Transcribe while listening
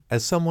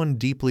As someone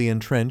deeply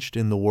entrenched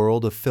in the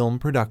world of film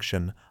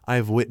production,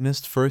 I've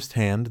witnessed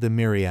firsthand the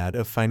myriad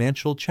of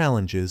financial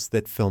challenges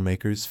that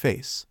filmmakers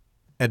face.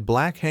 At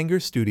Black Hangar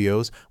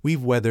Studios,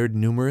 we've weathered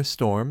numerous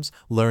storms,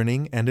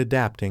 learning and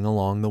adapting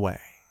along the way.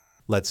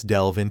 Let's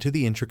delve into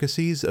the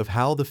intricacies of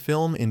how the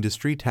film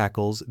industry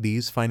tackles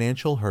these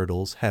financial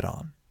hurdles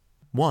head-on.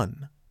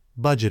 1.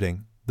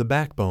 Budgeting, the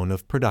backbone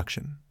of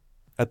production.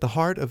 At the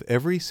heart of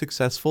every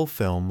successful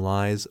film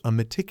lies a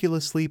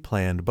meticulously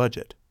planned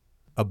budget.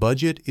 A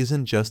budget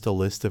isn't just a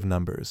list of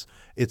numbers,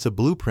 it's a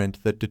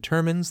blueprint that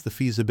determines the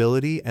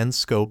feasibility and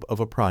scope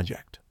of a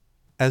project.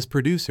 As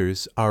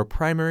producers, our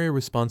primary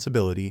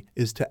responsibility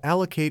is to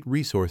allocate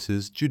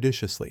resources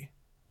judiciously.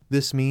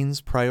 This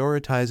means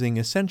prioritizing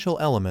essential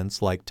elements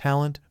like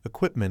talent,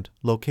 equipment,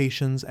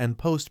 locations, and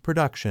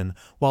post-production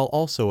while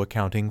also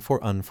accounting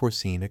for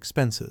unforeseen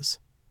expenses.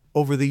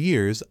 Over the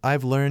years,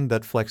 I've learned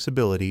that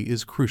flexibility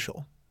is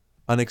crucial.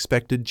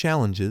 Unexpected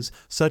challenges,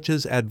 such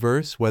as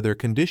adverse weather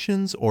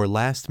conditions or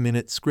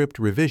last-minute script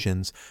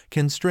revisions,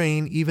 can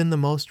strain even the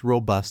most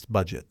robust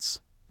budgets.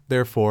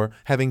 Therefore,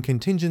 having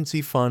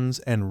contingency funds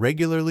and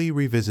regularly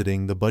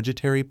revisiting the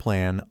budgetary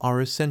plan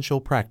are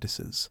essential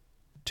practices.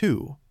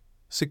 2.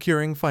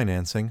 Securing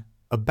financing,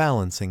 a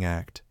balancing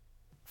act.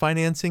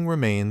 Financing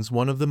remains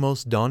one of the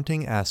most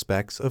daunting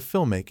aspects of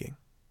filmmaking.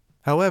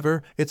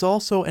 However, it's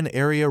also an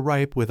area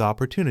ripe with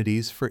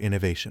opportunities for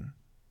innovation.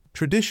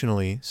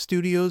 Traditionally,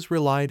 studios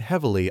relied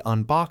heavily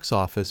on box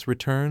office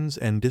returns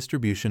and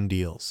distribution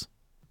deals.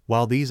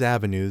 While these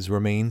avenues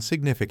remain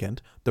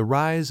significant, the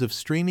rise of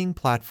streaming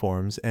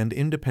platforms and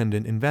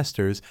independent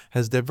investors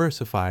has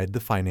diversified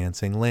the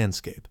financing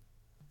landscape.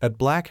 At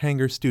Black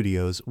Hangar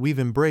Studios, we've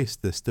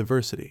embraced this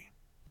diversity.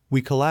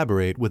 We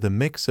collaborate with a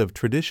mix of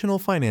traditional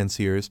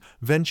financiers,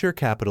 venture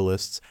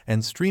capitalists,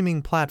 and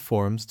streaming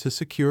platforms to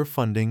secure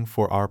funding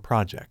for our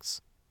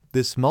projects.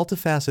 This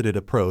multifaceted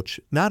approach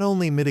not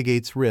only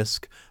mitigates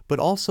risk, but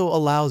also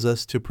allows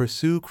us to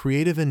pursue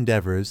creative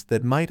endeavors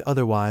that might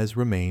otherwise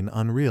remain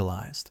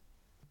unrealized.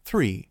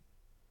 3.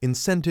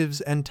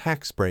 Incentives and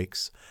tax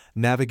breaks,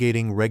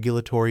 navigating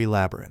regulatory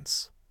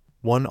labyrinths.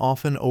 One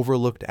often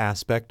overlooked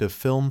aspect of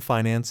film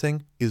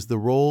financing is the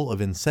role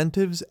of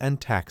incentives and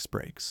tax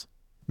breaks.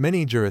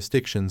 Many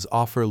jurisdictions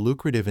offer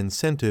lucrative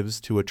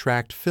incentives to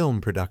attract film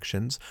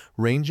productions,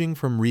 ranging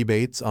from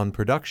rebates on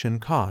production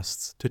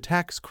costs to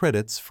tax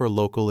credits for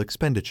local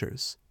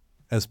expenditures.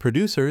 As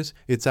producers,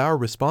 it's our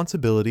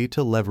responsibility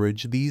to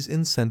leverage these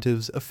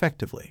incentives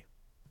effectively.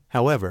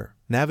 However,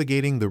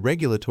 navigating the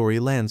regulatory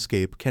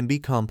landscape can be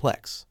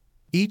complex.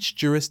 Each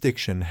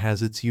jurisdiction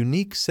has its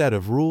unique set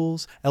of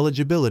rules,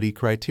 eligibility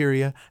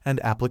criteria,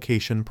 and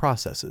application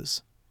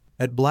processes.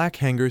 At Black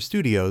Hangar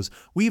Studios,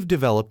 we've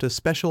developed a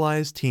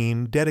specialized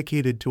team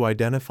dedicated to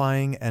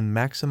identifying and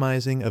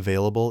maximizing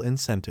available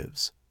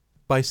incentives.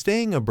 By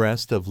staying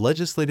abreast of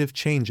legislative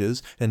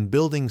changes and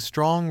building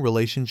strong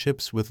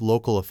relationships with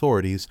local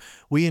authorities,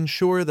 we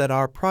ensure that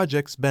our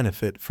projects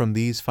benefit from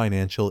these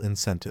financial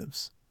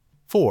incentives.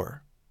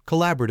 4.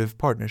 Collaborative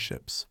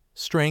partnerships,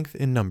 strength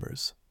in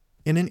numbers.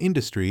 In an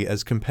industry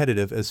as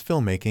competitive as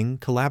filmmaking,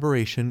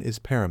 collaboration is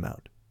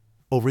paramount.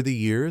 Over the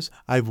years,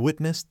 I've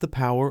witnessed the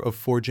power of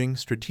forging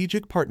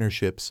strategic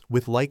partnerships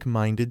with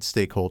like-minded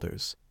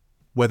stakeholders.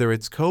 Whether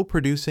it's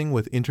co-producing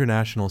with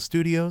international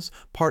studios,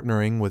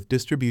 partnering with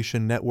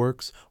distribution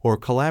networks, or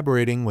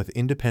collaborating with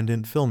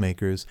independent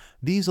filmmakers,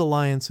 these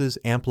alliances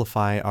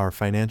amplify our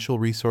financial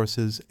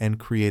resources and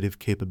creative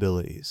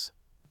capabilities.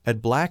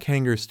 At Black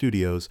Hangar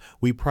Studios,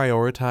 we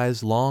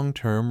prioritize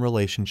long-term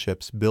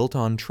relationships built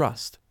on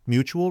trust,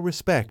 mutual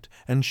respect,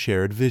 and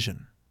shared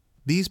vision.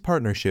 These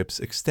partnerships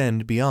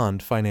extend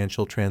beyond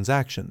financial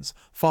transactions,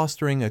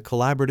 fostering a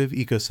collaborative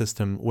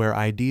ecosystem where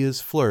ideas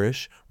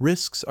flourish,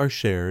 risks are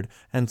shared,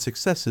 and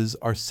successes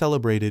are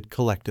celebrated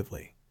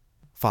collectively.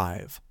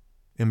 5.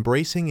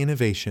 Embracing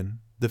innovation,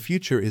 the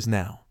future is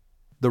now.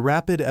 The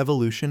rapid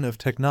evolution of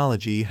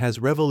technology has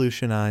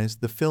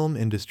revolutionized the film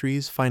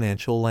industry's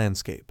financial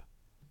landscape.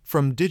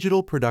 From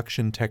digital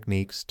production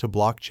techniques to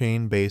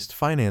blockchain-based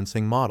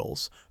financing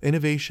models,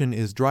 innovation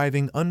is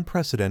driving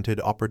unprecedented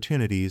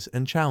opportunities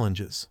and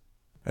challenges.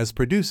 As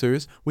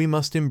producers, we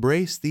must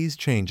embrace these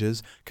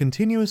changes,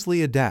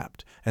 continuously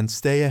adapt, and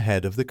stay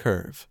ahead of the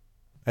curve.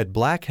 At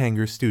Black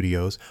Hangar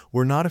Studios,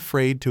 we're not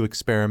afraid to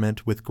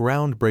experiment with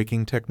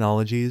groundbreaking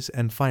technologies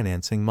and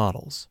financing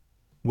models.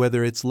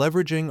 Whether it's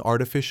leveraging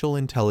artificial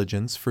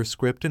intelligence for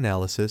script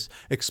analysis,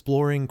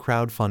 exploring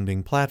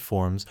crowdfunding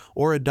platforms,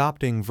 or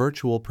adopting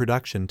virtual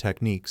production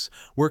techniques,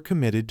 we're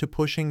committed to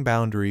pushing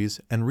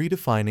boundaries and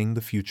redefining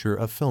the future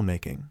of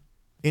filmmaking.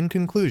 In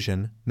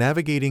conclusion,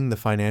 navigating the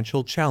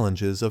financial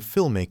challenges of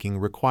filmmaking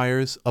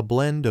requires a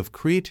blend of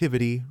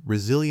creativity,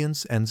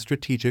 resilience, and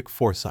strategic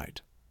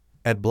foresight.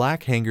 At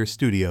Black Hangar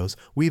Studios,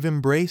 we've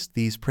embraced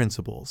these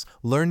principles,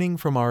 learning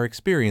from our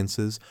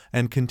experiences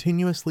and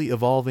continuously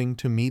evolving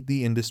to meet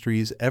the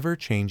industry's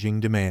ever-changing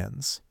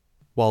demands.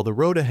 While the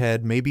road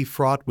ahead may be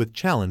fraught with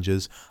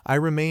challenges, I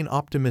remain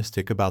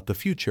optimistic about the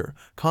future,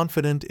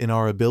 confident in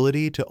our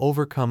ability to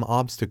overcome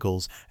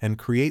obstacles and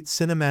create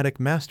cinematic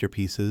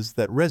masterpieces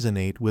that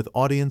resonate with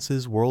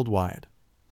audiences worldwide.